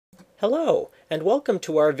Hello, and welcome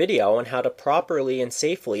to our video on how to properly and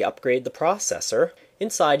safely upgrade the processor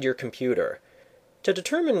inside your computer. To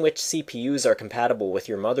determine which CPUs are compatible with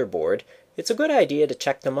your motherboard, it's a good idea to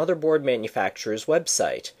check the motherboard manufacturer's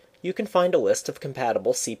website. You can find a list of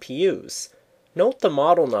compatible CPUs. Note the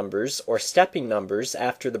model numbers or stepping numbers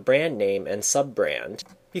after the brand name and sub-brand.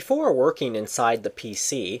 Before working inside the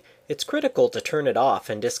PC, it's critical to turn it off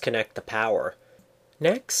and disconnect the power.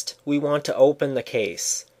 Next, we want to open the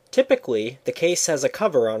case. Typically, the case has a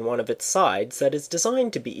cover on one of its sides that is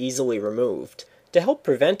designed to be easily removed. To help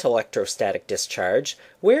prevent electrostatic discharge,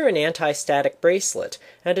 wear an anti-static bracelet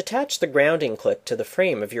and attach the grounding clip to the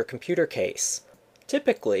frame of your computer case.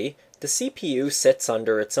 Typically, the CPU sits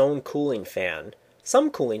under its own cooling fan.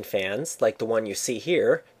 Some cooling fans, like the one you see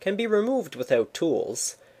here, can be removed without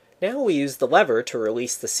tools. Now we use the lever to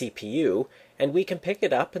release the CPU, and we can pick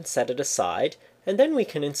it up and set it aside, and then we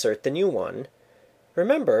can insert the new one.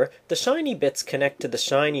 Remember, the shiny bits connect to the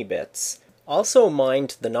shiny bits. Also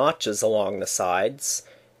mind the notches along the sides.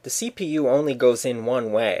 The CPU only goes in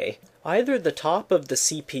one way. Either the top of the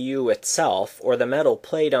CPU itself or the metal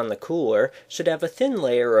plate on the cooler should have a thin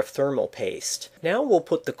layer of thermal paste. Now we'll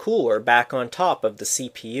put the cooler back on top of the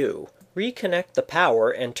CPU. Reconnect the power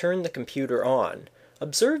and turn the computer on.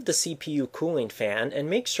 Observe the CPU cooling fan and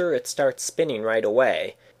make sure it starts spinning right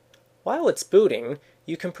away. While it's booting,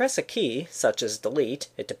 you can press a key, such as delete,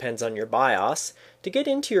 it depends on your BIOS, to get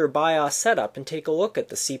into your BIOS setup and take a look at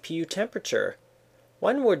the CPU temperature.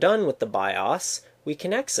 When we're done with the BIOS, we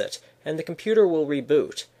can exit and the computer will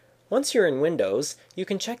reboot. Once you're in Windows, you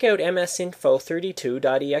can check out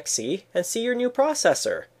msinfo32.exe and see your new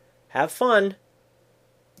processor. Have fun!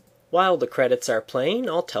 While the credits are playing,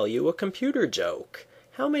 I'll tell you a computer joke.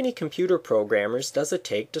 How many computer programmers does it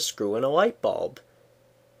take to screw in a light bulb?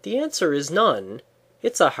 The answer is none.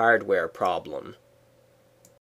 It's a hardware problem.